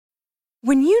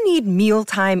When you need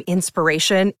mealtime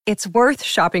inspiration, it's worth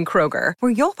shopping Kroger,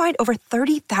 where you'll find over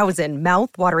 30,000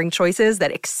 mouth-watering choices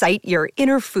that excite your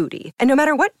inner foodie. And no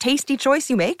matter what tasty choice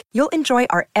you make, you'll enjoy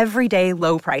our everyday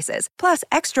low prices, plus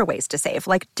extra ways to save,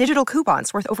 like digital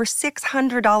coupons worth over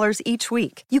 $600 each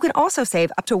week. You can also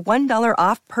save up to $1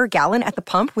 off per gallon at the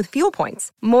pump with fuel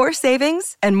points. More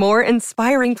savings and more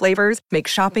inspiring flavors make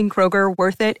shopping Kroger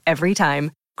worth it every time.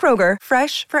 Kroger,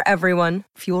 fresh for everyone.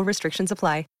 Fuel restrictions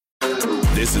apply.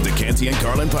 This is the Canty and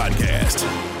Carlin podcast.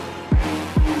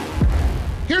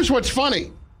 Here's what's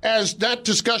funny. As that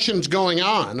discussion's going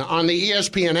on the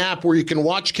ESPN app, where you can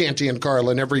watch Canty and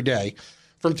Carlin every day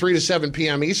from 3 to 7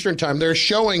 p.m. Eastern time, they're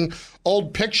showing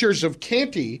old pictures of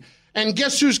Canty. And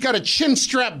guess who's got a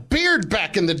chin-strap beard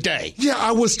back in the day? Yeah,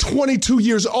 I was 22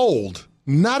 years old.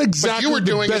 Not exactly. But you were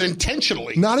doing it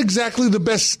intentionally. Not exactly the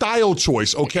best style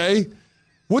choice, okay?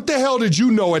 What the hell did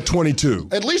you know at 22?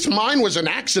 At least mine was an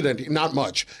accident. Not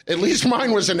much. At least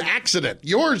mine was an accident.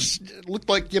 Yours looked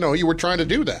like, you were trying to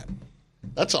do that.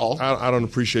 That's all. I don't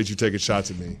appreciate you taking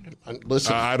shots at me.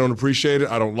 Listen. I don't appreciate it.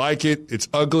 I don't like it. It's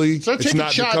ugly. It's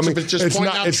not becoming.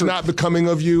 It's not becoming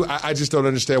of you. I just don't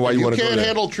understand why you want to go there. You can't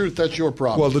handle truth. That's your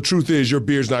problem. Well, the truth is your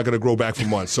beard's not going to grow back for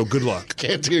months, so good luck.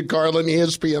 Canty and Carlin,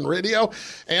 ESPN Radio,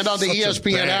 and on the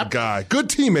ESPN app. Bad guy. Good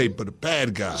teammate, but a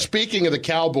bad guy. Speaking of the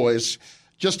Cowboys,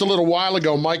 just a little while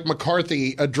ago, Mike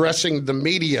McCarthy addressing the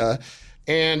media.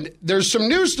 And there's some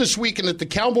news this weekend that the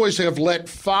Cowboys have let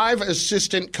 5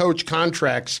 assistant coach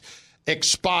contracts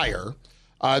expire.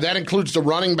 That includes the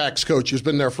running backs coach who's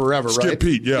been there forever, right? Skip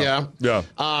Pete, yeah.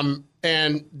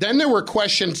 And then there were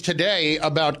questions today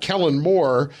about Kellen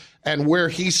Moore and where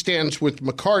he stands with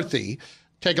McCarthy.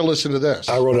 Take a listen to this.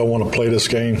 I really don't want to play this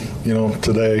game,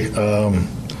 today.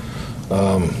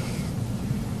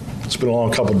 It's been a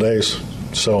long couple of days.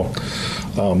 So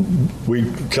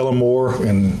Kellen Moore,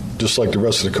 and just like the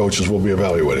rest of the coaches, will be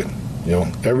evaluated.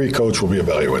 Every coach will be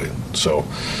evaluated. So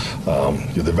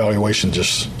the evaluation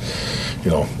just,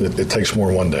 it takes more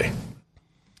than one day.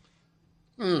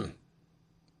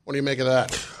 What do you make of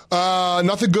that?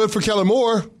 Nothing good for Kellen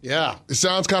Moore. Yeah. It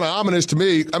sounds kind of ominous to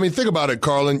me. I mean, think about it,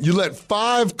 Carlin. You let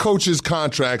 5 coaches'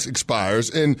 contracts expires,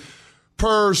 and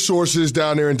per sources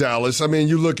down there in Dallas, I mean,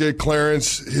 you look at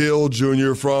Clarence Hill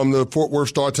Jr. from the Fort Worth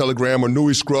Star-Telegram or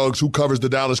Newy Scruggs, who covers the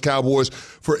Dallas Cowboys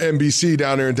for NBC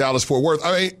down there in Dallas-Fort Worth.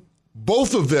 I mean,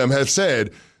 both of them have said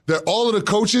that all of the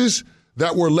coaches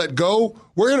that were let go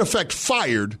were in effect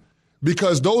fired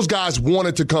because those guys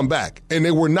wanted to come back and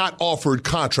they were not offered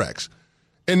contracts.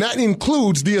 And that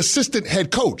includes the assistant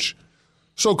head coach.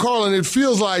 So, Carlin, it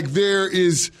feels like there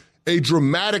is a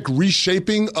dramatic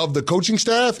reshaping of the coaching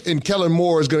staff, and Kellen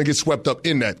Moore is going to get swept up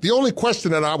in that. The only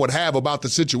question that I would have about the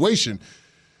situation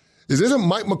is, isn't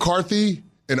Mike McCarthy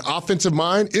an offensive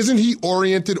mind? Isn't he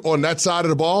oriented on that side of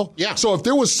the ball? Yeah. So if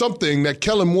there was something that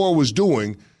Kellen Moore was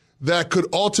doing that could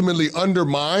ultimately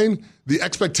undermine the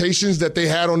expectations that they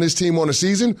had on this team on the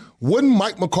season, wouldn't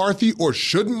Mike McCarthy, or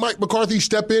shouldn't Mike McCarthy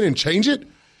step in and change it?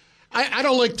 I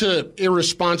don't like to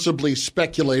irresponsibly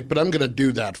speculate, but I'm going to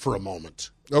do that for a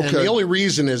moment. Okay. And the only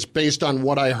reason is based on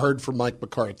what I heard from Mike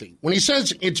McCarthy. When he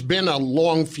says it's been a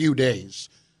long few days,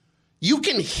 you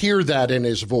can hear that in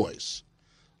his voice.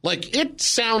 Like, it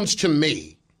sounds to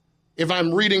me, if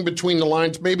I'm reading between the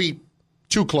lines, maybe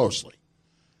too closely,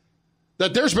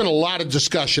 that there's been a lot of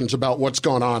discussions about what's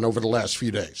gone on over the last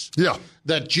few days. Yeah.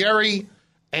 That Jerry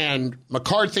and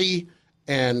McCarthy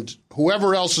and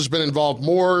whoever else has been involved,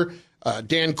 Moore,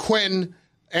 Dan Quinn,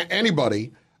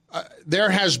 anybody, there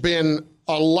has been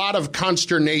a lot of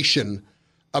consternation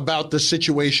about the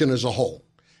situation as a whole.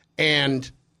 And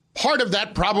part of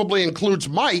that probably includes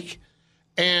Mike.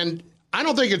 And I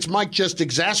don't think it's Mike just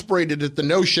exasperated at the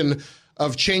notion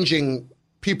of changing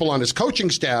people on his coaching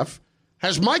staff.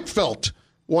 Has Mike felt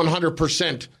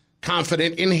 100%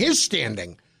 confident in his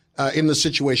standing in the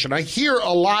situation? I hear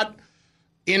a lot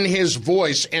in his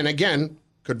voice, and again,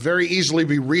 could very easily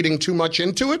be reading too much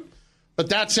into it. But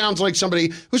that sounds like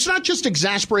somebody who's not just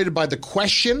exasperated by the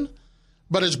question,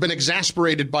 but has been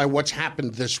exasperated by what's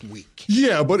happened this week.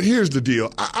 Yeah, but here's the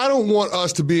deal. I don't want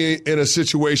us to be in a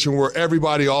situation where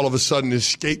everybody all of a sudden is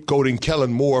scapegoating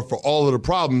Kellen Moore for all of the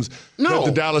problems that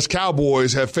the Dallas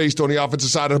Cowboys have faced on the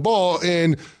offensive side of the ball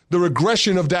and the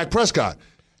regression of Dak Prescott.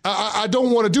 I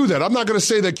don't want to do that. I'm not going to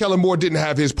say that Kellen Moore didn't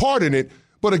have his part in it.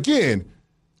 But again,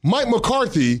 Mike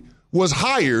McCarthy was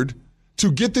hired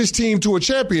to get this team to a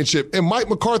championship, and Mike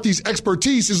McCarthy's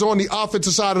expertise is on the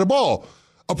offensive side of the ball.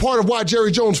 A part of why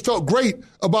Jerry Jones felt great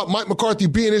about Mike McCarthy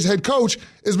being his head coach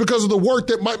is because of the work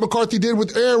that Mike McCarthy did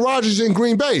with Aaron Rodgers in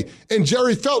Green Bay. And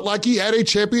Jerry felt like he had a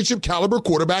championship caliber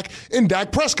quarterback in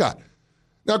Dak Prescott.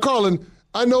 Now, Carlin,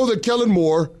 I know that Kellen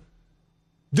Moore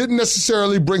didn't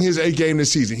necessarily bring his A game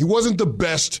this season. He wasn't the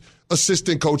best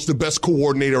assistant coach, the best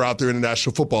coordinator out there in the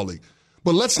National Football League.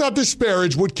 But let's not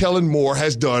disparage what Kellen Moore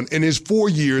has done in his 4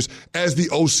 years as the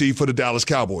OC for the Dallas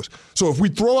Cowboys. So if we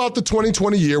throw out the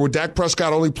 2020 year where Dak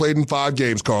Prescott only played in 5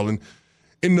 games, Carlin,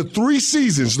 in the 3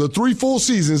 seasons, the 3 full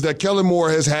seasons that Kellen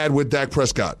Moore has had with Dak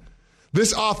Prescott,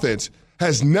 this offense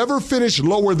has never finished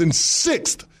lower than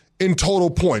 6th in total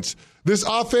points. This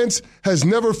offense has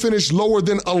never finished lower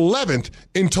than 11th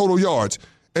in total yards.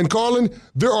 And Carlin,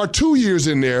 there are 2 years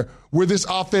in there where this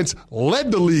offense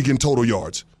led the league in total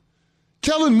yards.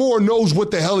 Kellen Moore knows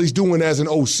what the hell he's doing as an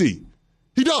OC.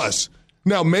 He does.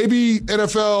 Now, maybe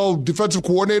NFL defensive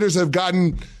coordinators have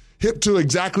gotten hip to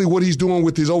exactly what he's doing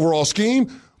with his overall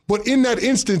scheme, but in that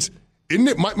instance, isn't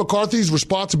it Mike McCarthy's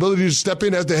responsibility to step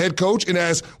in as the head coach and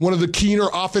as one of the keener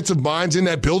offensive minds in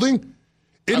that building?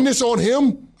 Isn't this on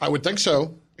him? I would think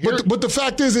so. But the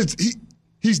fact is,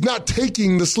 he's not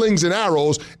taking the slings and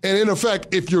arrows. And in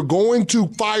effect, if you're going to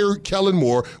fire Kellen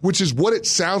Moore, which is what it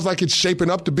sounds like it's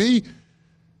shaping up to be,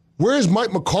 where is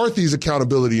Mike McCarthy's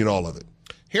accountability in all of it?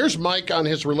 Here's Mike on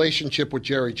his relationship with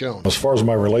Jerry Jones. As far as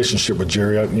my relationship with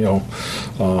Jerry,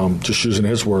 just using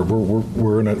his word,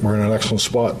 we're in an excellent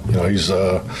spot. He's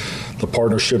the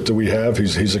partnership that we have.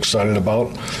 He's excited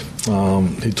about.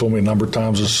 He told me a number of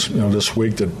times this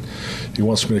week that he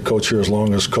wants me to coach here as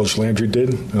long as Coach Landry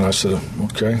did, and I said,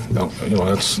 okay,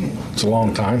 it's a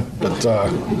long time, but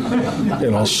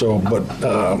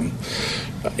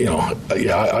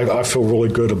I feel really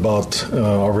good about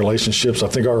our relationships. I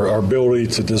think our ability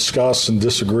to discuss and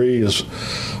disagree is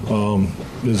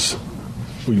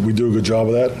we do a good job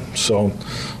of that. So,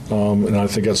 and I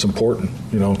think that's important,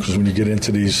 because when you get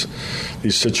into these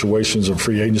situations of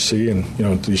free agency and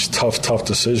these tough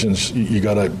decisions, you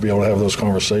got to be able to have those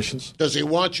conversations. Does he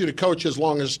want you to coach as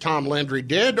long as Tom Landry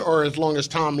did, or as long as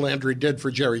Tom Landry did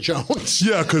for Jerry Jones?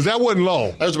 Yeah, because that wasn't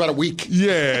long. That was about a week.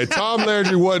 Yeah, Tom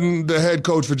Landry wasn't the head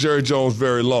coach for Jerry Jones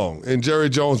very long, and Jerry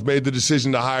Jones made the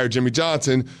decision to hire Jimmy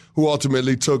Johnson, who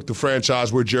ultimately took the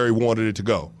franchise where Jerry wanted it to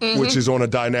go, which is on a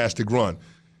dynastic run.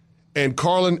 And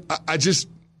Carlin,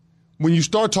 when you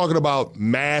start talking about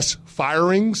mass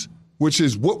firings, which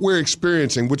is what we're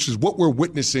experiencing, which is what we're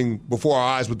witnessing before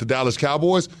our eyes with the Dallas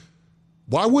Cowboys,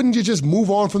 why wouldn't you just move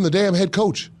on from the damn head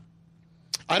coach?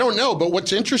 I don't know, but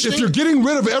what's interesting... If you're getting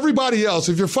rid of everybody else,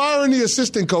 if you're firing the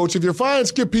assistant coach, if you're firing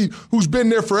Skip Pete, who's been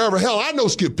there forever, hell, I know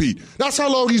Skip Pete. That's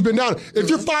how long he's been down. If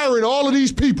you're firing all of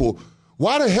these people,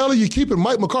 why the hell are you keeping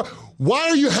Mike McCarthy? Why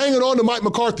are you hanging on to Mike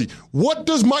McCarthy? What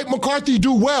does Mike McCarthy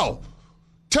do well?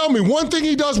 Tell me one thing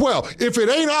he does well. If it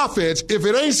ain't offense, if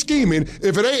it ain't scheming,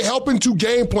 if it ain't helping to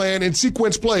game plan and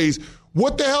sequence plays,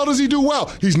 what the hell does he do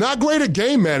well? He's not great at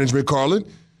game management, Carlin.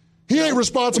 He ain't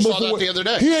responsible for the other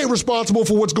day. He ain't responsible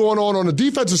for what's going on the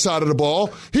defensive side of the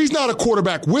ball. He's not a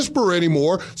quarterback whisperer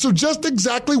anymore. So just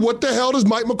exactly what the hell does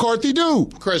Mike McCarthy do?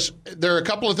 Chris, there are a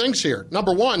couple of things here.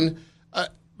 Number one,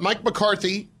 Mike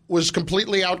McCarthy was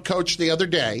completely outcoached the other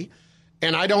day.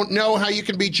 And I don't know how you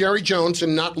can be Jerry Jones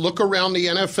and not look around the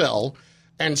NFL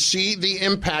and see the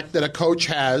impact that a coach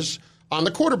has on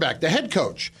the quarterback, the head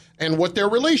coach, and what their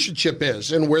relationship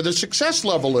is and where the success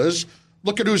level is.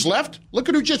 Look at who's left. Look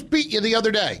at who just beat you the other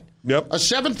day. Yep. A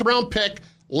 7th-round pick,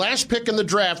 last pick in the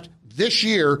draft this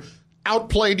year,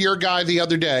 outplayed your guy the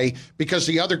other day because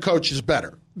the other coach is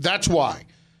better. That's why.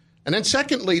 And then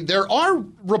secondly, there are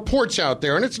reports out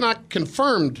there, and it's not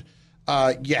confirmed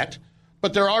yet,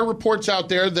 but there are reports out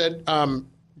there that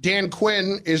Dan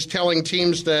Quinn is telling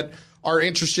teams that are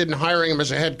interested in hiring him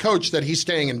as a head coach that he's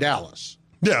staying in Dallas.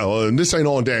 Yeah, well, and this ain't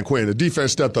on Dan Quinn. The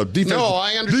defense stepped up. No,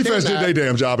 I understand defense that. did their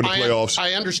damn job in the playoffs.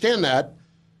 I understand that.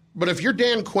 But if you're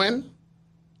Dan Quinn,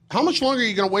 how much longer are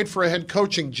you going to wait for a head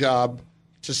coaching job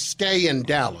to stay in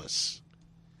Dallas?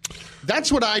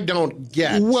 That's what I don't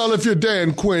get. Well, if you're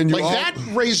Dan Quinn, that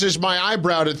raises my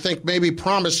eyebrow to think maybe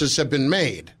promises have been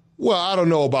made. Well, I don't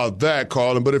know about that,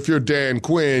 Carlin, but if you're Dan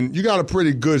Quinn, you got a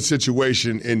pretty good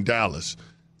situation in Dallas.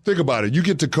 Think about it. You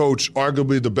get to coach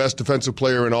arguably the best defensive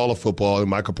player in all of football in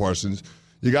Micah Parsons.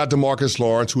 You got DeMarcus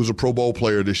Lawrence, who's a Pro Bowl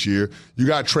player this year. You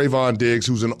got Trayvon Diggs,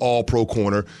 who's an all-pro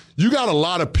corner. You got a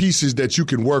lot of pieces that you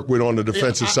can work with on the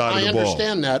defensive side of the ball. I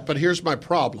understand that, but here's my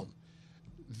problem.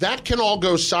 That can all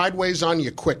go sideways on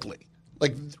you quickly.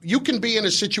 Like, you can be in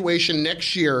a situation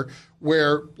next year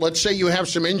where, let's say you have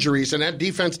some injuries and that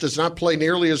defense does not play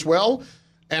nearly as well,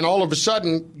 and all of a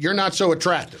sudden you're not so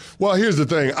attractive. Well, here's the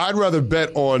thing. I'd rather bet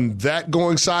on that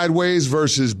going sideways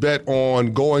versus bet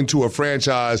on going to a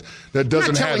franchise that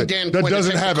doesn't have a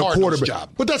quarterback. Job.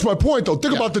 But that's my point, though.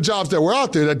 Think about the jobs that were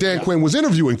out there that Dan Quinn was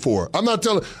interviewing for. I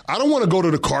don't want to go to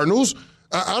the Cardinals.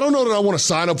 I don't know that I want to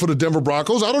sign up for the Denver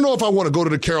Broncos. I don't know if I want to go to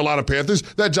the Carolina Panthers.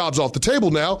 That job's off the table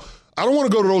now. I don't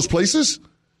want to go to those places.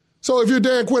 So if you're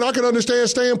Dan Quinn, I can understand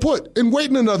staying put and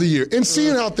waiting another year and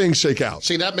seeing how things shake out.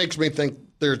 See, that makes me think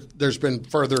there's been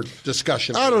further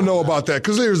discussion. I don't know about that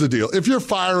because here's the deal. If you're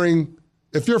firing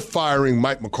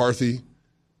Mike McCarthy,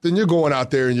 then you're going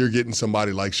out there and you're getting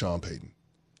somebody like Sean Payton.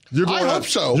 I hope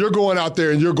so. You're going out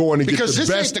there and you're going to because get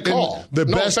the best,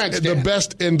 the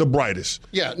best and the brightest.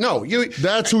 Yeah, no,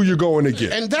 that's who you're going to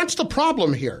get. And that's the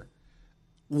problem here.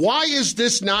 Why is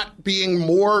this not being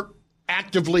more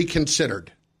actively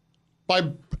considered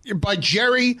by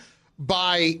Jerry,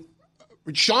 by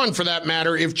Sean, for that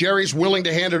matter? If Jerry's willing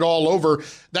to hand it all over,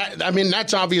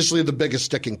 that's obviously the biggest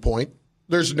sticking point.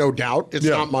 There's no doubt. It's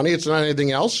not money. It's not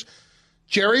anything else.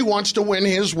 Jerry wants to win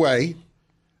his way.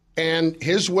 And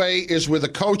his way is with a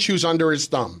coach who's under his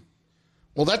thumb.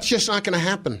 Well, that's just not going to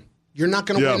happen. You're not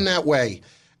going to win that way.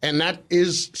 And that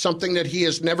is something that he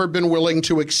has never been willing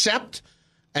to accept,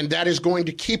 and that is going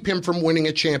to keep him from winning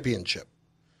a championship.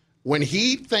 When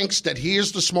he thinks that he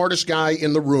is the smartest guy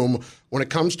in the room when it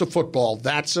comes to football,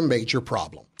 that's a major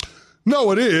problem.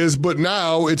 No, it is, but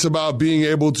now it's about being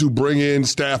able to bring in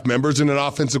staff members and an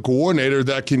offensive coordinator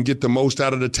that can get the most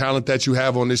out of the talent that you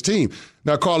have on this team.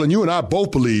 Now, Carlin, you and I both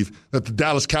believe that the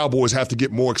Dallas Cowboys have to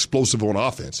get more explosive on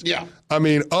offense. Yeah. I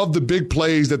mean, of the big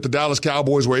plays that the Dallas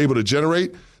Cowboys were able to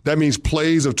generate, that means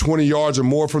plays of 20 yards or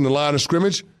more from the line of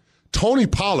scrimmage. Tony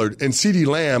Pollard and CeeDee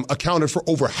Lamb accounted for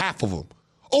over half of them.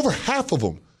 Over half of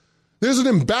them. There's an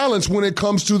imbalance when it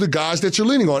comes to the guys that you're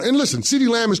leaning on. And listen, CeeDee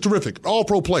Lamb is terrific,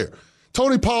 all-pro player.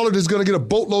 Tony Pollard is going to get a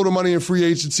boatload of money in free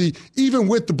agency, even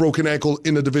with the broken ankle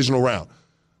in the divisional round.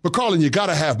 But, Carlin, you got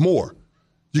to have more.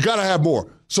 You got to have more.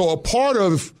 So a part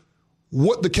of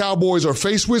what the Cowboys are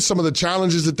faced with, some of the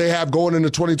challenges that they have going into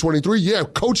 2023,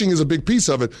 coaching is a big piece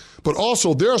of it. But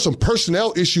also there are some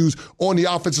personnel issues on the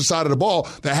offensive side of the ball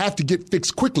that have to get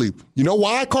fixed quickly. You know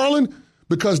why, Carlin?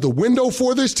 Because the window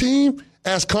for this team,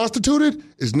 as constituted,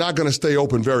 is not going to stay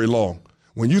open very long.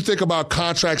 When you think about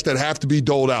contracts that have to be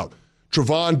doled out,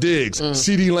 Trevon Diggs,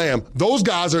 CeeDee Lamb, those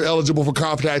guys are eligible for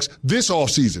contracts this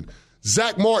offseason.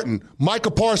 Zach Martin, Micah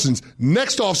Parsons,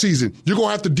 next offseason, you're going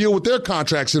to have to deal with their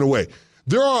contracts in a way.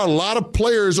 There are a lot of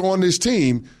players on this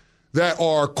team that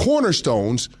are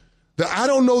cornerstones that I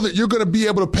don't know that you're going to be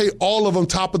able to pay all of them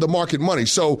top of the market money.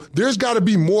 So there's got to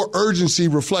be more urgency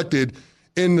reflected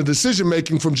in the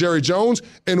decision-making from Jerry Jones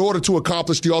in order to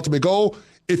accomplish the ultimate goal.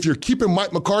 If you're keeping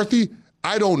Mike McCarthy,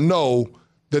 I don't know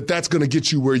that's going to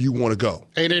get you where you want to go.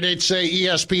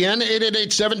 888-SAY-ESPN,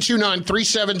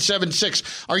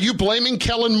 888-729-3776. Are you blaming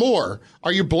Kellen Moore?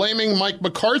 Are you blaming Mike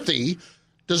McCarthy?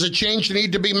 Does a change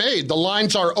need to be made? The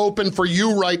lines are open for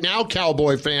you right now,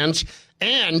 Cowboy fans,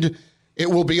 and it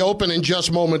will be open in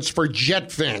just moments for Jet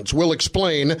fans. We'll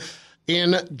explain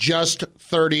in just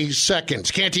 30 seconds.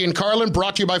 Canty and Carlin,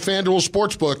 brought to you by FanDuel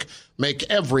Sportsbook. Make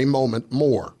every moment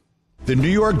more. The New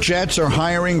York Jets are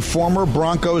hiring former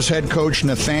Broncos head coach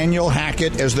Nathaniel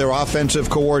Hackett as their offensive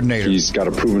coordinator. He's got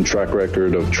a proven track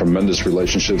record of tremendous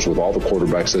relationships with all the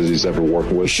quarterbacks that he's ever worked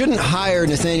with. You shouldn't hire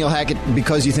Nathaniel Hackett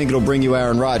because you think it'll bring you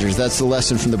Aaron Rodgers. That's the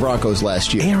lesson from the Broncos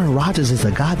last year. Aaron Rodgers is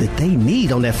the guy that they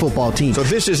need on that football team. So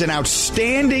this is an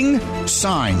outstanding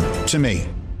sign to me.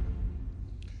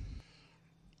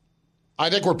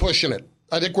 I think we're pushing it.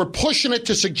 I think we're pushing it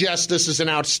to suggest this is an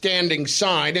outstanding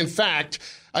sign. In fact,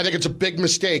 I think it's a big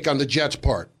mistake on the Jets'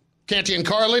 part. Canty and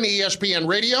Carlin, ESPN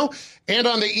Radio, and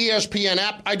on the ESPN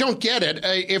app. I don't get it.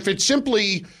 If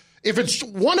it's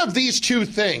one of these two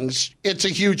things, it's a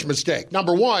huge mistake.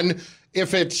 Number one,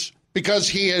 if it's because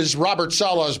he is Robert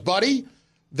Saleh's buddy,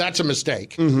 that's a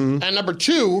mistake. Mm-hmm. And number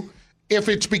two, if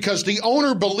it's because the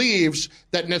owner believes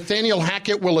that Nathaniel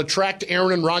Hackett will attract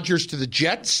Aaron Rodgers to the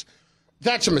Jets,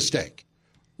 that's a mistake.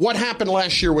 What happened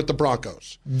last year with the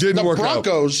Broncos? Didn't work out.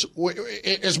 The Broncos,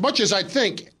 as much as I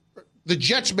think the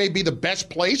Jets may be the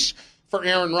best place for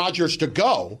Aaron Rodgers to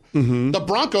go, the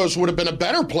Broncos would have been a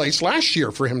better place last year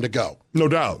for him to go. No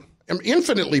doubt.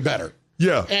 Infinitely better.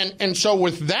 Yeah. And so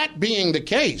with that being the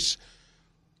case,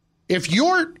 if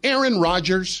you're Aaron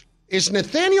Rodgers, is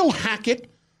Nathaniel Hackett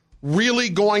really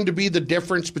going to be the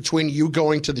difference between you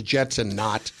going to the Jets and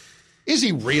not? Is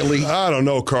he really? I don't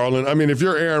know, Carlin. I mean, if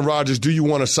you're Aaron Rodgers, do you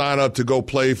want to sign up to go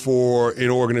play for an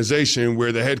organization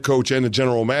where the head coach and the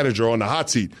general manager are on the hot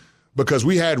seat? because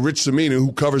we had Rich Cimino,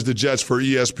 who covers the Jets for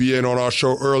ESPN, on our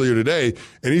show earlier today,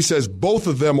 and he says both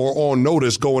of them are on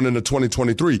notice going into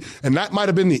 2023. And that might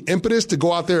have been the impetus to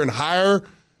go out there and hire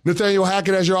Nathaniel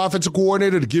Hackett as your offensive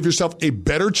coordinator to give yourself a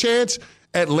better chance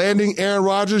at landing Aaron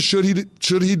Rodgers should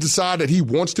he decide that he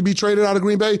wants to be traded out of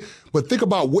Green Bay. But think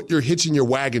about what you're hitching your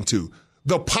wagon to.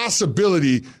 The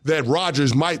possibility that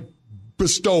Rodgers might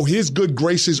bestow his good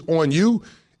graces on you.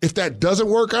 If that doesn't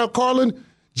work out, Carlin,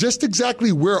 just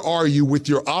exactly where are you with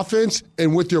your offense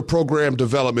and with your program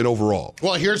development overall?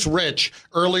 Well, here's Rich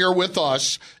earlier with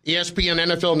us, ESPN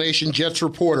NFL Nation Jets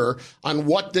reporter, on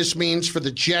what this means for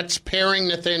the Jets pairing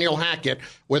Nathaniel Hackett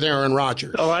with Aaron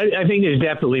Rodgers. Oh, I think there's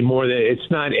definitely more that it's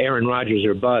not Aaron Rodgers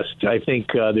or bust. I think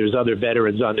there's other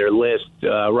veterans on their list.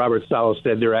 Robert Saleh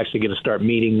said they're actually going to start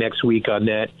meeting next week on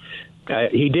that.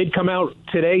 He did come out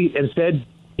today and said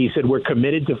we're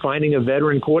committed to finding a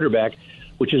veteran quarterback,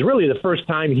 which is really the first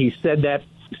time he said that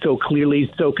so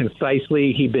clearly, so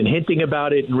concisely. He'd been hinting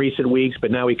about it in recent weeks,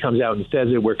 but now he comes out and says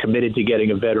it. We're committed to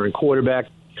getting a veteran quarterback.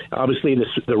 Obviously,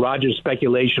 the Rodgers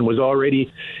speculation was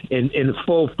already in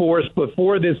full force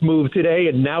before this move today,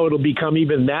 and now it'll become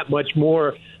even that much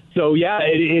more. So, yeah,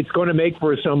 it's going to make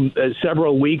for some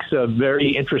several weeks of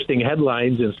very interesting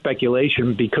headlines and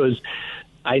speculation, because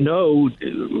I know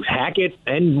Hackett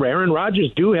and Aaron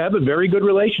Rodgers do have a very good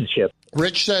relationship.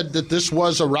 Rich said that this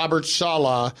was a Robert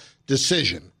Saleh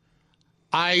decision.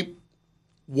 I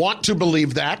want to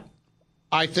believe that.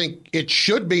 I think it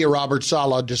should be a Robert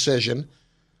Saleh decision.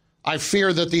 I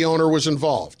fear that the owner was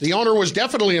involved. The owner was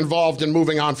definitely involved in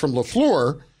moving on from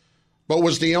LaFleur, but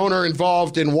was the owner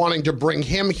involved in wanting to bring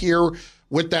him here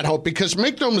with that hope? Because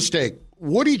make no mistake,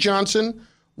 Woody Johnson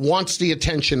wants the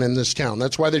attention in this town.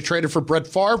 That's why they traded for Brett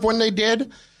Favre when they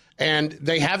did. And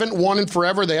they haven't won in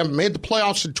forever. They haven't made the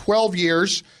playoffs in 12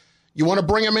 years. You want to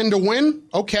bring him in to win?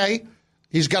 Okay.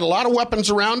 He's got a lot of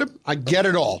weapons around him. I get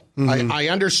it all. Mm-hmm. I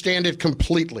understand it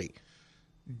completely.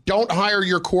 Don't hire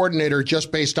your coordinator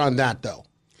just based on that, though.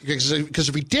 Because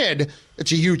if he did,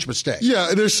 it's a huge mistake.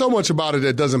 Yeah, there's so much about it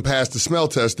that doesn't pass the smell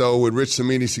test, though, with Rich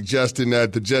Cimino suggesting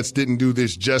that the Jets didn't do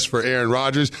this just for Aaron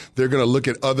Rodgers. They're going to look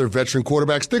at other veteran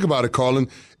quarterbacks. Think about it, Carlin.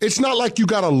 It's not like you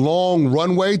got a long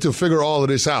runway to figure all of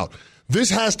this out. This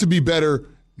has to be better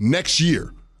next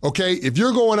year, okay? If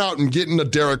you're going out and getting a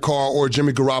Derek Carr or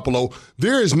Jimmy Garoppolo,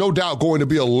 there is no doubt going to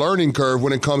be a learning curve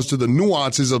when it comes to the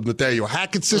nuances of Nathaniel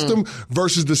Hackett's system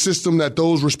versus the system that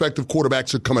those respective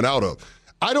quarterbacks are coming out of.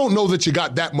 I don't know that you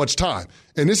got that much time.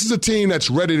 And this is a team that's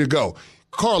ready to go.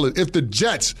 Carlin, if the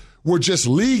Jets were just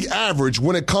league average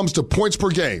when it comes to points per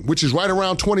game, which is right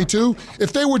around 22,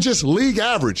 if they were just league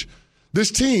average,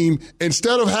 this team,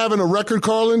 instead of having a record,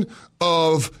 Carlin,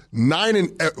 of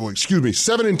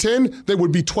 7-10, they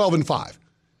would be 12-5.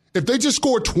 If they just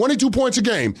scored 22 points a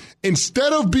game,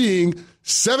 instead of being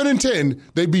 7-10,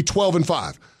 they'd be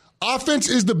 12-5. Offense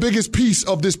is the biggest piece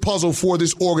of this puzzle for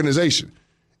this organization.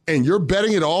 And you're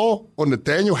betting it all on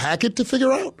Nathaniel Hackett to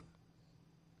figure out?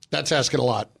 That's asking a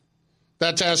lot.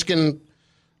 That's asking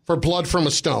for blood from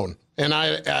a stone. And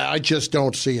I just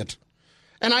don't see it.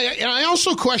 And I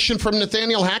also question from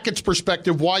Nathaniel Hackett's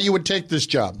perspective why you would take this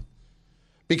job.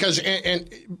 Because and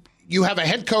you have a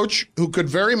head coach who could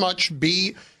very much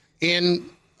be in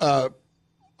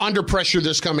under pressure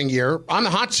this coming year, on the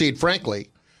hot seat,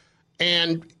 frankly.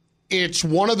 And it's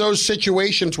one of those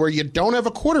situations where you don't have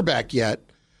a quarterback yet.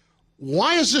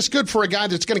 Why is this good for a guy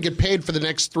that's going to get paid for the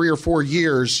next 3 or 4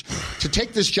 years to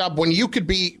take this job when you could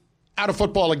be out of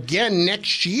football again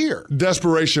next year?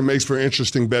 Desperation makes for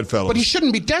interesting bedfellows. But he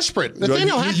shouldn't be desperate.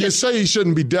 Nathaniel Hackett. You say he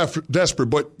shouldn't be desperate,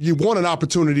 but you want an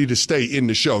opportunity to stay in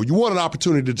the show. You want an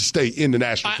opportunity to stay in the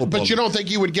National Football League. But you don't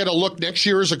think you would get a look next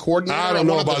year as a coordinator? I don't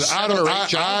know about it. I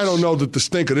don't know that the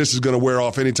stink of this is going to wear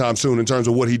off anytime soon in terms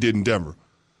of what he did in Denver.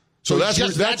 So that's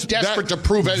desperate to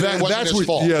prove it wasn't his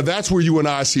fault. Yeah, that's where you and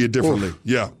I see it differently. Oof.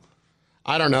 Yeah.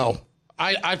 I don't know.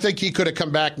 I think he could have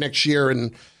come back next year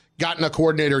and gotten a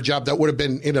coordinator job that would have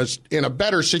been in a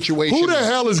better situation. Who the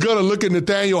hell is going to look at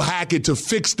Nathaniel Hackett to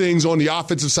fix things on the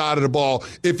offensive side of the ball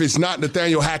if it's not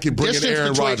Nathaniel Hackett bringing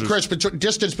Aaron Rodgers? Chris,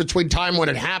 distance between time when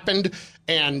it happened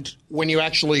and when you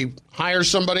actually hire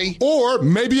somebody. Or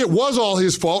maybe it was all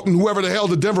his fault, and whoever the hell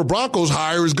the Denver Broncos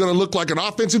hire is going to look like an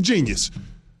offensive genius.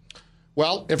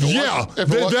 Well,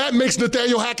 that makes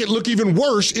Nathaniel Hackett look even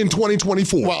worse in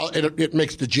 2024. Well, it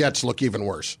makes the Jets look even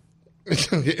worse.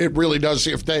 It really does.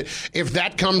 If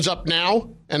that comes up now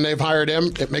and they've hired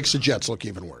him, it makes the Jets look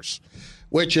even worse,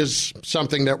 which is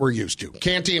something that we're used to.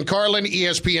 Canty and Carlin,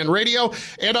 ESPN Radio,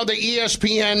 and on the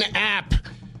ESPN app.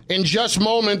 In just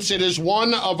moments, it is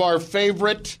one of our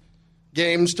favorite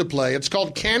games to play. It's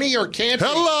called Canny or Can't.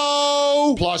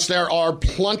 Hello! Plus, there are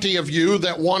plenty of you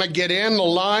that want to get in. The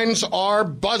lines are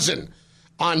buzzing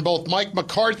on both Mike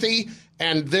McCarthy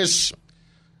and this,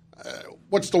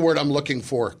 what's the word I'm looking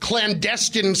for?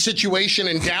 Clandestine situation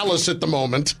in Dallas at the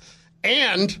moment,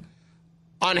 and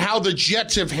on how the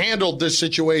Jets have handled this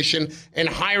situation and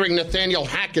hiring Nathaniel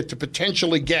Hackett to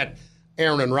potentially get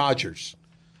Aaron Rodgers.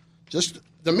 Just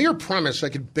the mere premise, I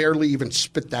could barely even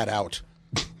spit that out.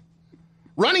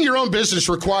 Running your own business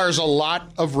requires a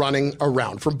lot of running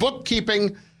around. From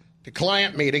bookkeeping to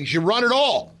client meetings, you run it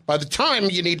all. By the time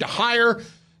you need to hire,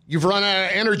 you've run out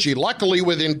of energy. Luckily,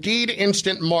 with Indeed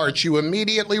Instant Match, you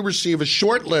immediately receive a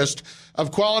short list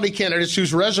of quality candidates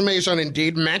whose resumes on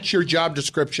Indeed match your job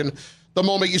description the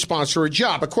moment you sponsor a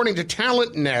job. According to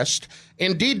Talent Nest,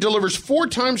 Indeed delivers 4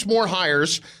 times more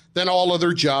hires than all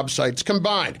other job sites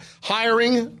combined.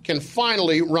 Hiring can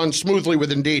finally run smoothly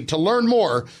with Indeed. To learn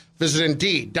more, visit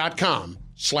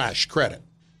Indeed.com/credit.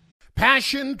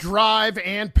 Passion, drive,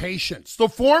 and patience. The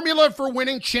formula for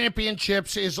winning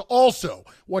championships is also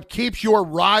what keeps your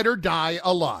ride or die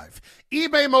alive.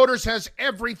 eBay Motors has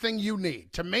everything you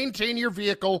need to maintain your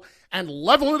vehicle and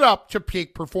level it up to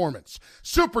peak performance.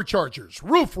 Superchargers,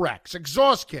 roof racks,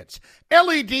 exhaust kits,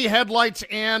 LED headlights,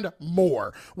 and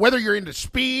more. Whether you're into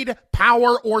speed,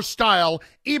 power, or style,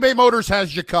 eBay Motors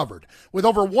has you covered. With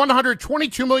over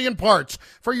 122 million parts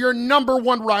for your number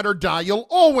one ride or die, you'll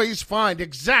always find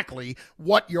exactly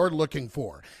what you're looking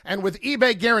for. And with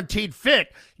eBay Guaranteed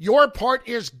Fit, your part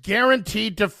is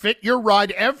guaranteed to fit your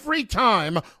ride every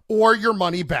time or your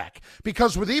money back.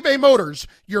 Because with eBay Motors,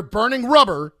 you're burning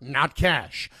rubber, not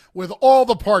cash. With all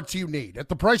the parts you need at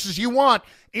the prices you want,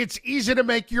 it's easy to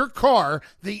make your car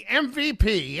the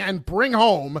MVP and bring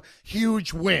home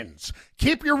huge wins.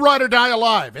 Keep your ride or die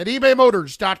alive at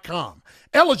ebaymotors.com.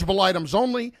 Eligible items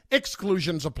only.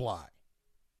 Exclusions apply.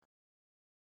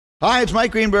 Hi, it's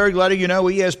Mike Greenberg letting you know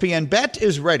ESPN Bet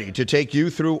is ready to take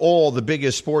you through all the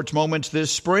biggest sports moments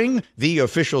this spring. The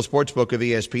official sportsbook of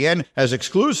ESPN has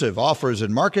exclusive offers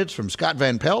and markets from Scott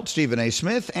Van Pelt, Stephen A.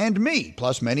 Smith, and me,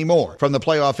 plus many more. From the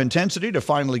playoff intensity to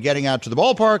finally getting out to the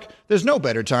ballpark, there's no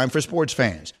better time for sports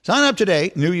fans. Sign up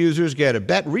today. New users get a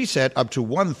bet reset up to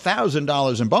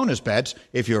 $1,000 in bonus bets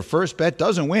if your first bet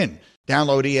doesn't win.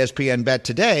 Download ESPN Bet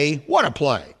today. What a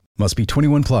play. Must be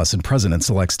 21 plus and present in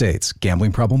select states.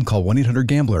 Gambling problem? Call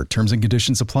 1-800-GAMBLER. Terms and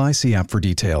conditions apply. See app for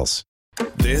details.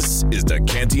 This is the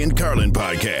Canty and Carlin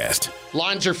podcast.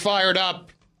 Lines are fired up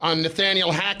on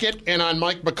Nathaniel Hackett and on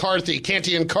Mike McCarthy.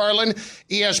 Canty and Carlin,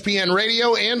 ESPN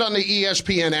Radio, and on the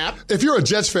ESPN app. If you're a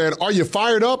Jets fan, are you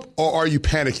fired up or are you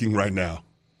panicking right now?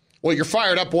 Well, you're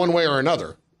fired up one way or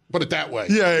another. Put it that way.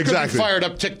 Yeah, You exactly. could be fired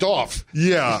up, ticked off.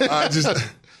 Yeah, I just...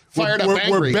 Fired up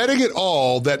angry. We're betting it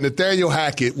all that Nathaniel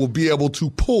Hackett will be able to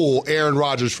pull Aaron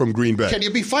Rodgers from Green Bay. Can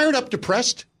you be fired up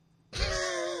depressed?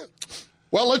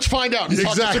 Well, let's find out.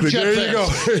 Exactly. There you go.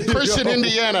 Chris in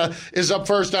Indiana is up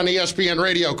first on ESPN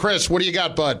Radio. Chris, what do you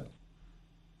got, bud?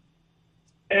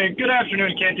 Hey, good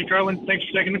afternoon, Canty Carlin. Thanks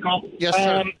for taking the call. Yes,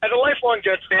 sir. As a lifelong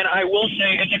Jets fan, I will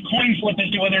say it's a coin flip as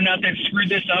to whether or not they've screwed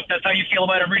this up. That's how you feel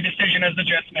about every decision as the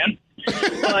Jets fan.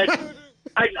 But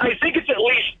I think it's at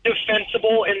least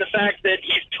defensible in the fact that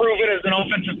he's proven as an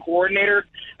offensive coordinator.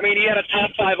 I mean, he had a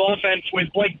top 5 offense with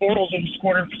Blake Bortles as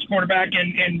quarterback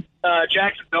in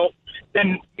Jacksonville,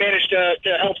 then managed to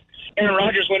help Aaron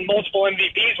Rodgers win multiple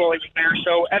MVPs while he was there.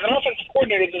 So as an offensive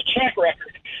coordinator, there's a track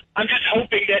record. I'm just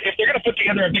hoping that if they're going to put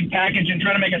together a big package and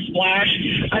try to make a splash,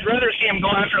 I'd rather see him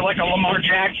go after like a Lamar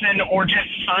Jackson or just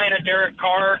sign a Derek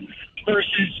Carr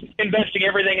versus investing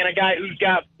everything in a guy who's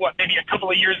got, maybe a couple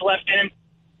of years left in him.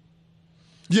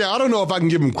 Yeah, I don't know if I can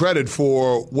give him credit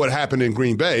for what happened in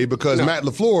Green Bay because Matt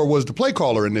LaFleur was the play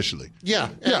caller initially. Yeah.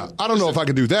 I don't know if I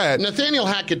can do that. Nathaniel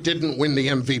Hackett didn't win the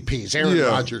MVPs. Aaron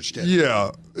Rodgers did.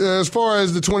 Yeah. As far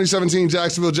as the 2017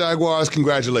 Jacksonville Jaguars,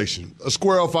 congratulations. A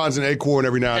squirrel finds an acorn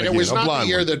every now and again. And it was not the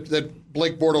year that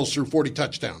Blake Bortles threw 40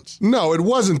 touchdowns. No, it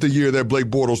wasn't the year that Blake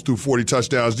Bortles threw 40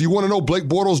 touchdowns. Do you want to know Blake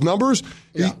Bortles' numbers?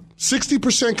 Yeah.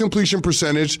 60% completion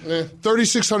percentage,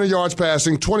 3,600 yards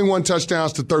passing, 21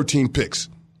 touchdowns to 13 picks.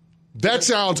 That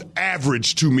sounds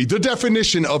average to me, the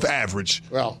definition of average.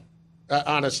 Well,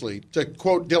 honestly, to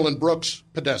quote Dylan Brooks,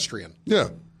 pedestrian. Yeah.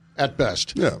 At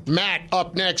best. Yeah. Matt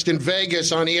up next in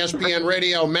Vegas on ESPN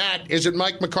Radio. Matt, is it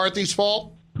Mike McCarthy's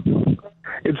fault?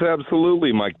 It's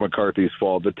absolutely Mike McCarthy's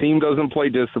fault. The team doesn't play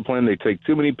discipline. They take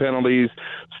too many penalties,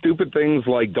 stupid things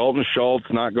like Dalton Schultz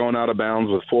not going out of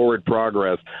bounds with forward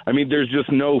progress. I mean, there's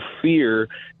just no fear.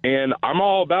 And I'm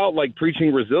all about,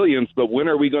 preaching resilience, but when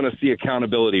are we going to see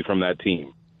accountability from that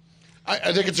team?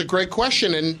 I think it's a great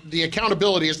question, and the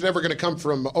accountability is never going to come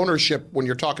from ownership when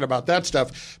you're talking about that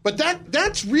stuff. But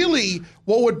that's really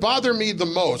what would bother me the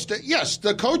most. Yes,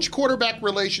 the coach-quarterback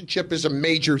relationship is a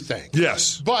major thing.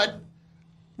 Yes. But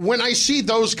when I see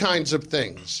those kinds of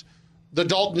things, the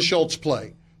Dalton Schultz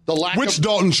play, the lack Which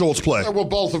Dalton Schultz play? Well,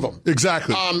 both of them.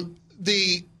 Exactly.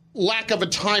 The lack of a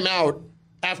timeout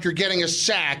after getting a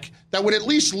sack that would at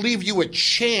least leave you a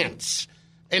chance.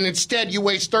 And instead, you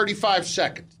waste 35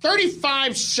 seconds.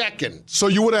 35 seconds. So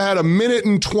you would have had a minute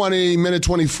and 20, minute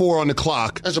 24 on the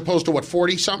clock. As opposed to,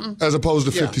 40-something? As opposed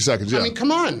to 50 seconds, yeah. I mean, come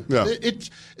on. Yeah.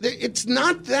 It's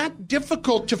not that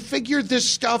difficult to figure this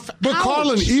stuff out. But,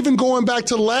 Carlin, even going back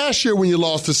to last year when you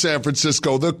lost to San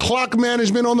Francisco, the clock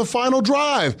management on the final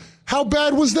drive, how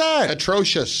bad was that?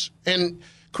 Atrocious. And,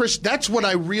 Chris, that's what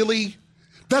I really...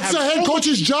 That's the head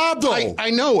coach's job, though. I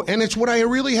know, and it's what I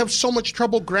really have so much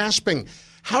trouble grasping.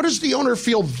 How does the owner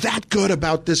feel that good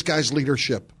about this guy's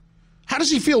leadership? How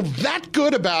does he feel that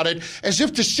good about it, as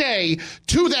if to say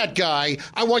to that guy,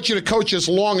 I want you to coach as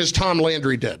long as Tom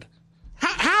Landry did?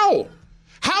 How?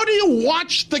 How do you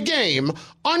watch the game,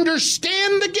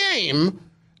 understand the game,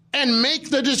 and make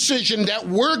the decision that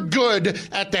we're good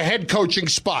at the head coaching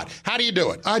spot? How do you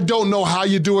do it? I don't know how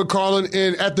you do it, Carlin.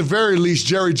 And at the very least,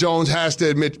 Jerry Jones has to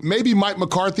admit, maybe Mike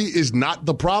McCarthy is not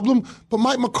the problem, but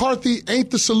Mike McCarthy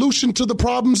ain't the solution to the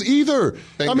problems either.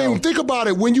 Bingo. I mean, think about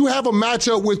it. When you have a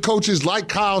matchup with coaches like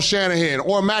Kyle Shanahan,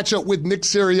 or a matchup with Nick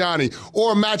Sirianni,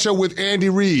 or a matchup with Andy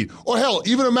Reid, or hell,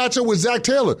 even a matchup with Zach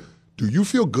Taylor, do you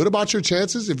feel good about your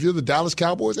chances if you're the Dallas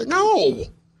Cowboys? No.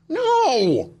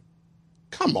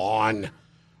 Come on.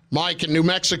 Mike in New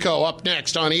Mexico up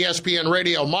next on ESPN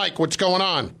Radio. Mike, what's going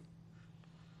on?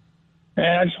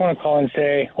 Man, I just want to call and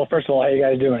say, well, first of all, how you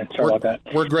guys doing? Sorry about that.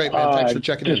 We're great, man. Thanks for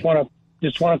checking in.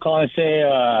 Just want to call and say,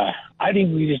 I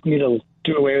think we just need to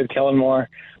do away with Kellen Moore.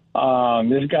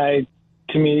 This guy,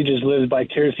 to me, just lives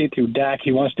vicariously through Dak.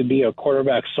 He wants to be a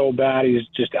quarterback so bad. He's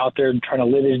just out there trying to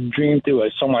live his dream through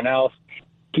someone else.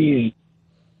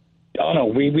 I don't know.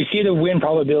 We see the win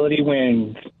probability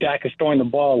when Dak is throwing the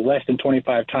ball less than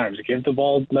 25 times. Let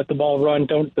the ball run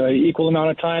the equal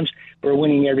amount of times. We're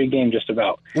winning every game just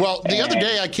about. Well, the other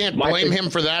day I can't blame him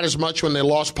for that as much when they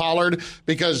lost Pollard,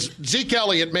 because Zeke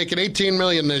Elliott, making $18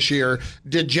 million this year,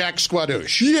 did jack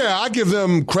squadoosh. Yeah, I give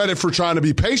them credit for trying to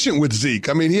be patient with Zeke.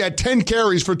 I mean, he had 10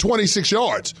 carries for 26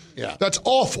 yards. Yeah. That's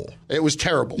awful. It was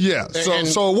terrible. Yeah,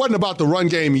 so it wasn't about the run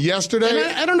game yesterday.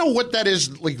 And I don't know what that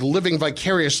is, like living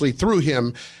vicariously through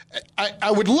him. I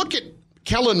would look at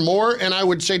Kellen Moore and I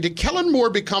would say, did Kellen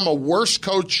Moore become a worse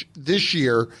coach this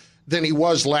year than he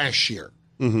was last year?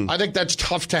 Mm-hmm. I think that's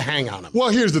tough to hang on him. Well,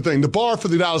 here's the thing. The bar for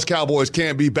the Dallas Cowboys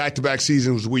can't be back-to-back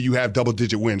seasons where you have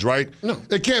double-digit wins, right? No.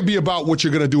 It can't be about what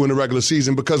you're going to do in the regular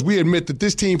season, because we admit that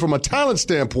this team, from a talent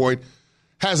standpoint,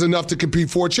 has enough to compete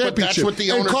for a championship. But that's what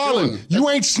the owner's doing. You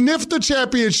ain't sniffed the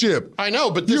championship. I know,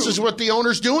 but this is what the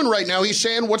owner's doing right now. He's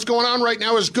saying what's going on right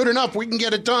now is good enough. We can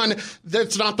get it done.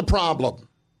 That's not the problem.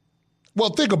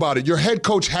 Well, think about it. Your head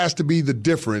coach has to be the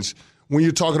difference when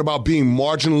you're talking about being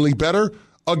marginally better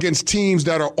against teams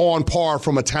that are on par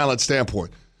from a talent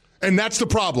standpoint. And that's the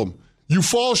problem. You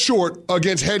fall short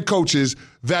against head coaches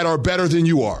that are better than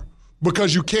you are,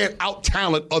 because you can't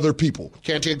out-talent other people.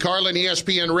 Canty and Carlin,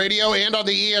 ESPN Radio, and on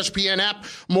the ESPN app.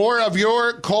 More of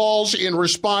your calls in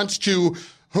response to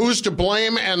who's to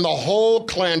blame and the whole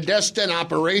clandestine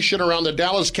operation around the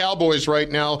Dallas Cowboys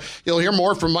right now. You'll hear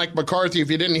more from Mike McCarthy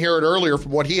if you didn't hear it earlier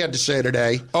from what he had to say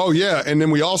today. Oh, yeah, and then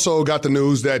we also got the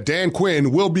news that Dan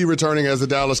Quinn will be returning as the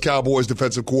Dallas Cowboys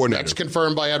defensive coordinator. That's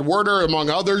confirmed by Ed Werder, among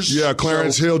others. Yeah,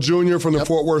 Clarence Hill Jr. from the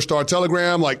Fort Worth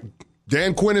Star-Telegram,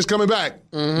 Dan Quinn is coming back.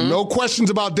 Mm-hmm. No questions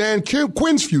about Dan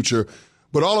Quinn's future,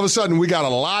 but all of a sudden we got a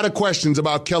lot of questions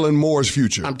about Kellen Moore's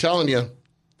future. I'm telling you,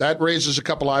 that raises a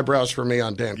couple eyebrows for me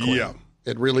on Dan Quinn. Yeah.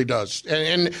 It really does.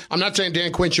 And I'm not saying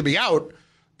Dan Quinn should be out,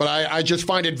 but I just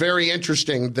find it very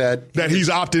interesting that he's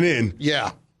opting in.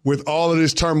 Yeah. With all of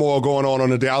this turmoil going on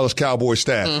the Dallas Cowboys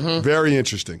staff. Mm-hmm. Very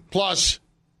interesting. Plus,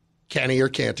 Kenny or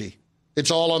Canty.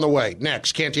 It's all on the way.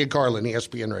 Next, Canty and Carlin,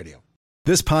 ESPN Radio.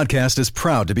 This podcast is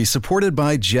proud to be supported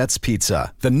by Jets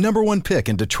Pizza, the #1 pick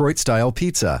in Detroit-style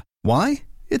pizza. Why?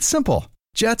 It's simple.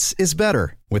 Jets is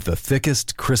better. With the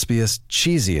thickest, crispiest,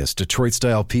 cheesiest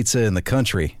Detroit-style pizza in the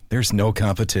country, there's no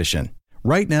competition.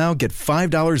 Right now, get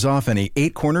 $5 off any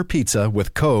 8-corner pizza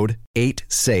with code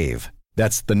 8SAVE.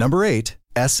 That's the number 8,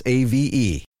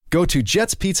 S-A-V-E. Go to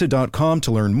jetspizza.com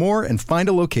to learn more and find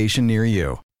a location near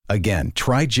you. Again,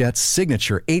 try Jet's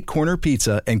signature 8-corner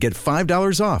pizza and get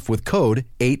 $5 off with code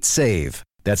 8SAVE.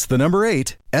 That's the number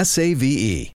 8,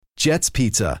 S-A-V-E. Jet's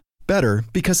Pizza. Better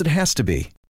because it has to be.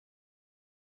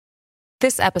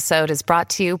 This episode is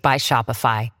brought to you by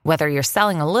Shopify. Whether you're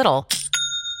selling a little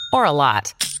or a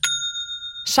lot,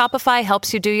 Shopify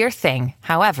helps you do your thing,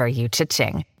 however you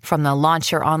cha-ching. From the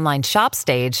launch your online shop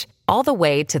stage, all the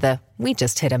way to the we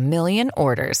just hit 1 million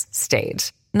orders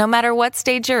stage. No matter what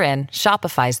stage you're in,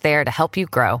 Shopify's there to help you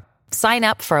grow. Sign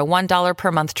up for a $1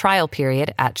 per month trial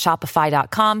period at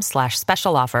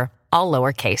shopify.com/special offer, all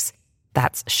lowercase.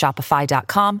 That's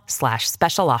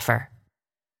shopify.com/special offer.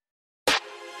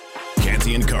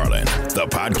 Canty and Carlin, the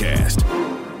podcast.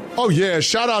 Oh, yeah.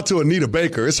 Shout out to Anita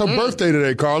Baker. It's her birthday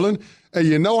today, Carlin. And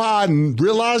you know how I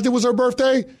realized it was her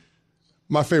birthday?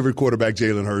 My favorite quarterback,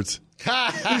 Jalen Hurts.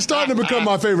 He's starting to become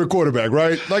my favorite quarterback,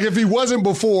 right? Like, if he wasn't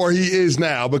before, he is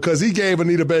now, because he gave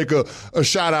Anita Baker a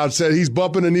shout-out, said he's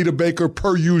bumping Anita Baker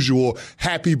per usual.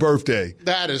 Happy birthday.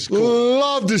 That is cool.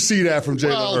 Love to see that from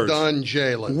Jalen Hurts. Well done,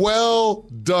 Jalen. Well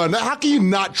done. Now, how can you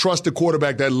not trust a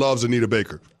quarterback that loves Anita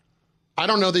Baker? I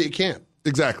don't know that you can't.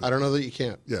 Exactly. I don't know that you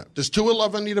can't. Yeah. Does Tua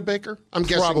love Anita Baker? I'm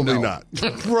guessing Probably no. not.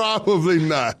 Probably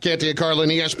not. Canty and Carlin,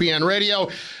 ESPN Radio.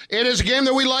 It is a game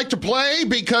that we like to play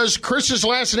because Chris's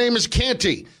last name is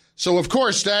Canty. So, of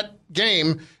course, that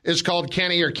game is called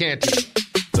Canty or Canty.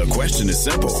 The question is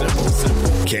simple.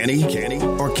 Canty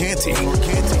or Canty?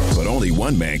 But only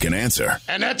one man can answer.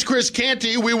 And that's Chris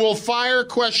Canty. We will fire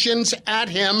questions at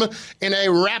him in a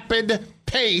rapid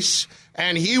pace,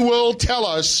 and he will tell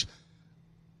us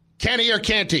Canty or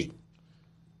Canty.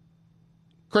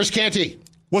 Chris Canty.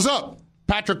 What's up?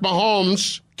 Patrick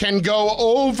Mahomes can go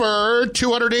over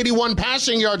 281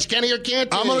 passing yards. Canty or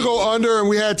Canty? I'm going to go under, and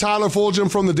we had Tyler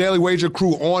Fulgham from the Daily Wager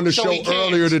crew on the show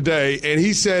earlier today, and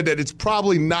he said that it's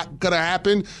probably not going to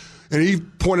happen. And he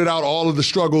pointed out all of the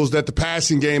struggles that the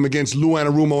passing game against Lou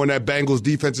Anarumo and that Bengals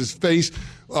defense has faced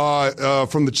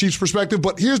from the Chiefs' perspective.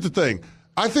 But here's the thing.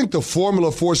 I think the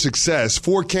formula for success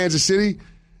for Kansas City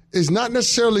is not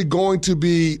necessarily going to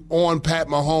be on Pat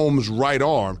Mahomes' right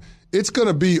arm. It's going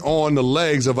to be on the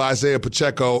legs of Isaiah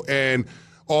Pacheco and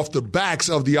off the backs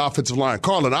of the offensive line.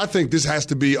 Carlin, I think this has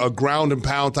to be a ground and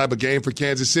pound type of game for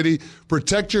Kansas City.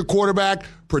 Protect your quarterback,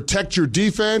 protect your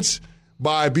defense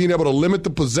by being able to limit the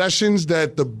possessions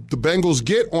that the Bengals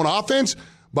get on offense,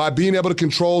 by being able to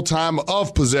control time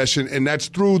of possession, and that's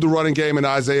through the running game and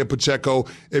Isaiah Pacheco.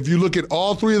 If you look at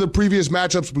all three of the previous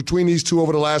matchups between these two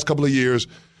over the last couple of years,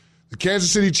 the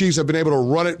Kansas City Chiefs have been able to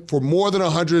run it for more than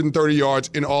 130 yards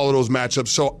in all of those matchups.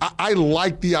 So I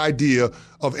like the idea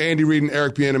of Andy Reid and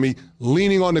Eric Bieniemy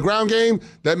leaning on the ground game.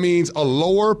 That means a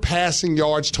lower passing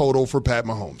yards total for Pat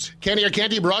Mahomes. Canty or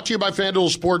Canty brought to you by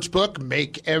FanDuel Sportsbook.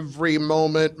 Make every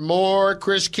moment more.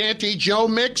 Chris Canty, Joe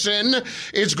Mixon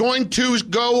is going to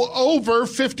go over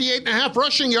 58.5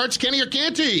 rushing yards. Canty or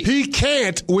Canty? He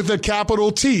can't with a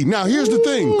capital T. Now, here's the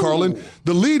thing, Carlin.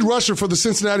 The lead rusher for the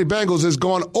Cincinnati Bengals has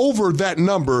gone over that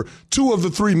number 2 of the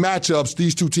 3 matchups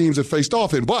these two teams have faced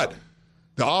off in. But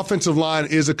the offensive line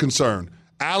is a concern.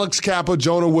 Alex Kappa,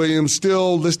 Jonah Williams,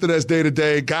 still listed as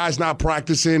day-to-day. Guys not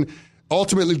practicing.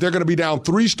 Ultimately, they're going to be down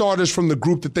 3 starters from the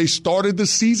group that they started the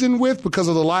season with because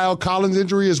of the La'el Collins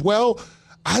injury as well.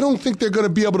 I don't think they're going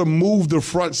to be able to move the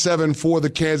front 7 for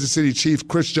the Kansas City Chiefs,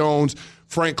 Chris Jones,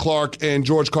 Frank Clark, and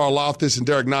George Karlaftis and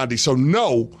Derek Nandi. So,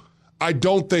 no, I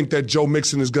don't think that Joe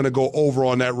Mixon is going to go over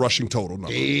on that rushing total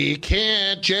number. He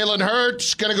can't. Jalen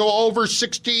Hurts going to go over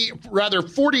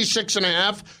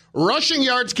 46.5 rushing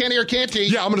yards. Canty or Canty?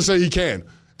 Yeah, I'm going to say he can.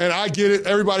 And I get it.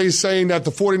 Everybody's saying that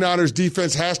the 49ers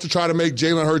defense has to try to make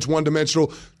Jalen Hurts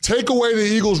one-dimensional. Take away the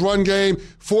Eagles' run game,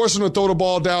 force him to throw the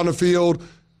ball down the field.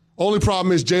 Only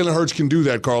problem is Jalen Hurts can do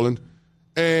that, Carlin.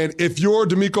 And if you're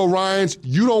DeMeco Ryans,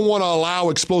 you don't want to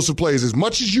allow explosive plays. As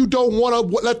much as you don't want to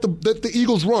let the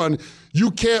Eagles run,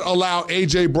 you can't allow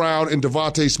A.J. Brown and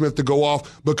Devontae Smith to go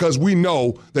off because we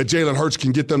know that Jalen Hurts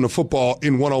can get them the football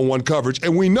in one-on-one coverage.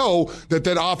 And we know that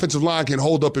offensive line can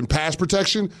hold up in pass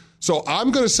protection. So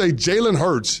I'm going to say Jalen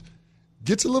Hurts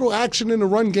gets a little action in the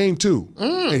run game too.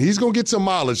 And he's going to get some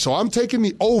mileage. So I'm taking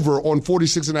the over on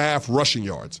 46.5 rushing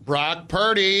yards. Brock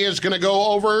Purdy is going to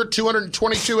go over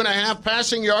 222.5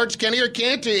 passing yards. Kenny or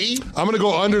Canty? I'm going to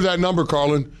go under that number,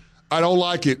 Carlin. I don't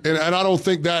like it. And I don't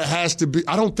think that has to be –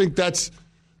 I don't think that's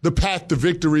the path to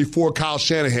victory for Kyle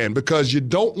Shanahan because you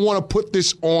don't want to put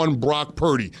this on Brock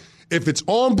Purdy. If it's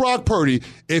on Brock Purdy,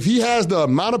 if he has the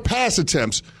amount of pass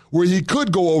attempts where he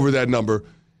could go over that number,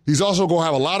 he's also going to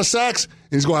have a lot of sacks,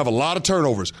 and he's going to have a lot of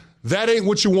turnovers. That ain't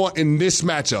what you want in this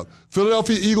matchup.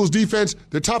 Philadelphia Eagles defense,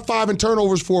 they're top 5 in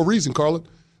turnovers for a reason, Carlin.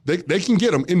 They can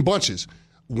get them in bunches.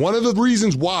 One of the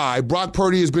reasons why Brock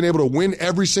Purdy has been able to win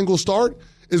every single start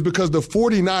is because the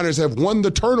 49ers have won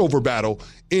the turnover battle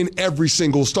in every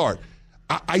single start.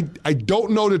 I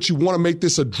don't know that you want to make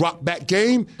this a drop-back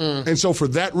game. And so for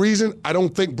that reason, I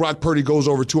don't think Brock Purdy goes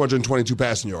over 222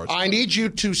 passing yards. I need you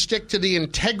to stick to the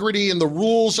integrity and the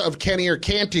rules of Kenny or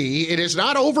Canty. It is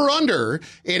not over-under.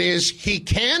 It is he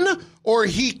can or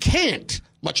he can't,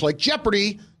 much like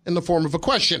Jeopardy in the form of a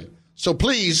question. So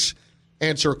please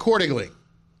answer accordingly.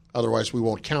 Otherwise, we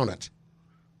won't count it.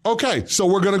 Okay, so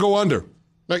we're going to go under.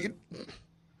 No,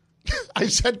 I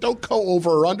said don't go over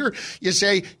or under. You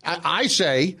say, I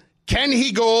say, can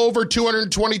he go over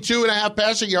 222 and a half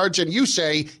passing yards? And you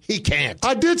say he can't.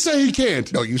 I did say he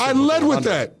can't. No, you said I led with under.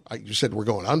 that. You said we're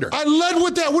going under. I led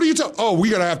with that. What are you talking? Oh, we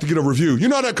got to have to get a review. You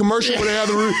know that commercial where they have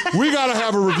the review? We got to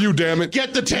have a review, damn it.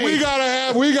 Get the tape. We got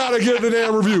to get the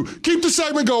damn review. Keep the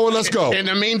segment going. Let's go. In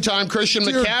the meantime, Christian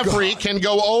Dear McCaffrey God. can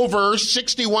go over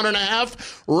 61 and a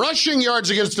half rushing yards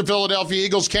against the Philadelphia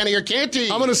Eagles. Kenny or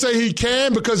Canty? I'm going to say he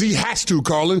can because he has to,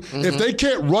 Carlin. If they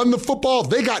can't run the football,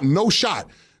 they got no shot.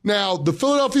 Now, the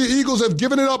Philadelphia Eagles have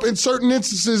given it up in certain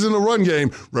instances in the run game.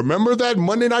 Remember that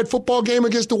Monday Night Football game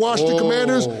against the Washington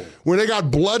Commanders when they got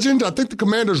bludgeoned? I think the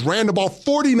Commanders ran the ball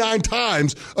 49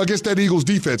 times against that Eagles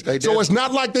defense. So it's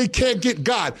not like they can't get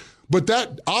got. But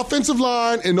that offensive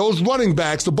line and those running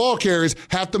backs, the ball carriers,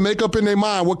 have to make up in their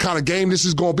mind what kind of game this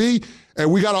is going to be. And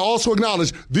we got to also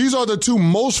acknowledge these are the two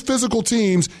most physical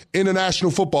teams in the National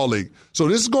Football League. So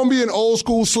this is going to be an old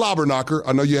school slobber knocker.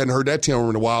 I know you hadn't heard that term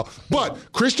in a while. But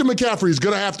Christian McCaffrey is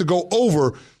going to have to go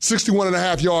over 61 and a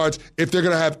half yards if they're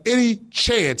going to have any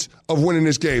chance of winning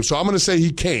this game. So I'm going to say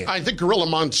he can. I think Gorilla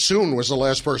Monsoon was the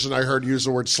last person I heard use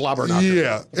the word slobber knocker.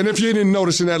 Yeah. And if you didn't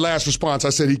notice in that last response,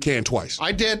 I said he can twice.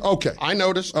 I did. Okay. I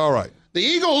noticed. All right. The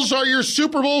Eagles are your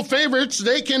Super Bowl favorites.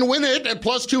 They can win it at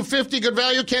plus 250. Good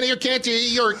value, Kenny or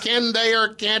Canty, or can they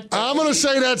or can't they? I'm going to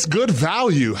say that's good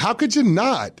value. How could you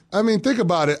not? I mean, think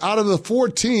about it. Out of the four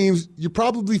teams, you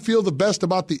probably feel the best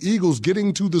about the Eagles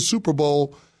getting to the Super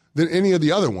Bowl than any of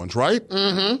the other ones, right?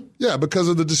 Mm-hmm. Yeah, because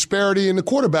of the disparity in the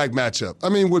quarterback matchup. I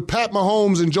mean, with Pat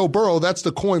Mahomes and Joe Burrow, that's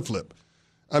the coin flip.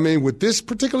 I mean, with this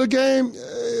particular game,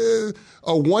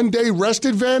 a one-day rest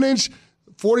advantage,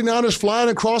 49ers flying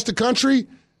across the country,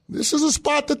 this is a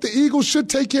spot that the Eagles should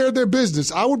take care of their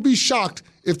business. I would be shocked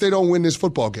if they don't win this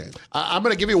football game. I'm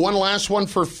going to give you one last one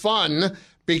for fun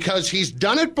because he's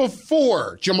done it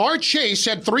before. Jamar Chase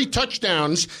had 3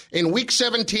 touchdowns in Week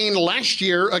 17 last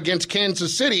year against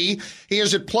Kansas City. He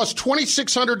is at plus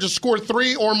 2,600 to score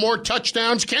 3 or more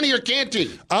touchdowns. Kenny or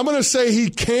Canty? I'm going to say he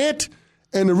can't.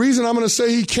 And the reason I'm going to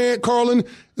say he can't, Carlin,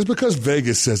 is because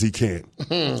Vegas says he can't.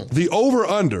 The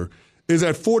over-under is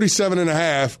at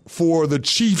 47.5 for the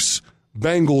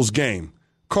Chiefs-Bengals game.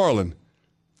 Carlin,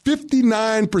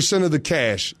 59% of the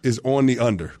cash is on the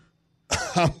under.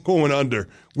 I'm going under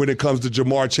when it comes to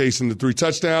Jamar Chase and the 3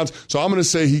 touchdowns, so I'm going to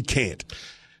say he can't.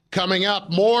 Coming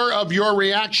up, more of your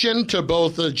reaction to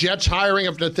both the Jets' hiring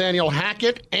of Nathaniel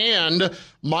Hackett and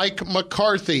Mike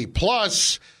McCarthy,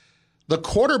 plus the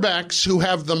quarterbacks who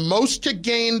have the most to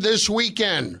gain this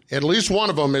weekend. At least one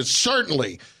of them is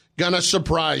certainly going to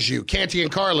surprise you. Canty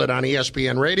and Carlin on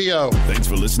ESPN Radio. Thanks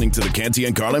for listening to the Canty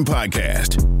and Carlin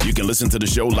podcast. You can listen to the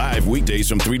show live weekdays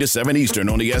from 3 to 7 Eastern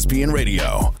on ESPN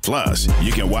Radio. Plus,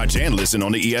 you can watch and listen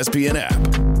on the ESPN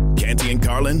app. Canty and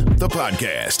Carlin, the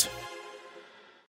podcast.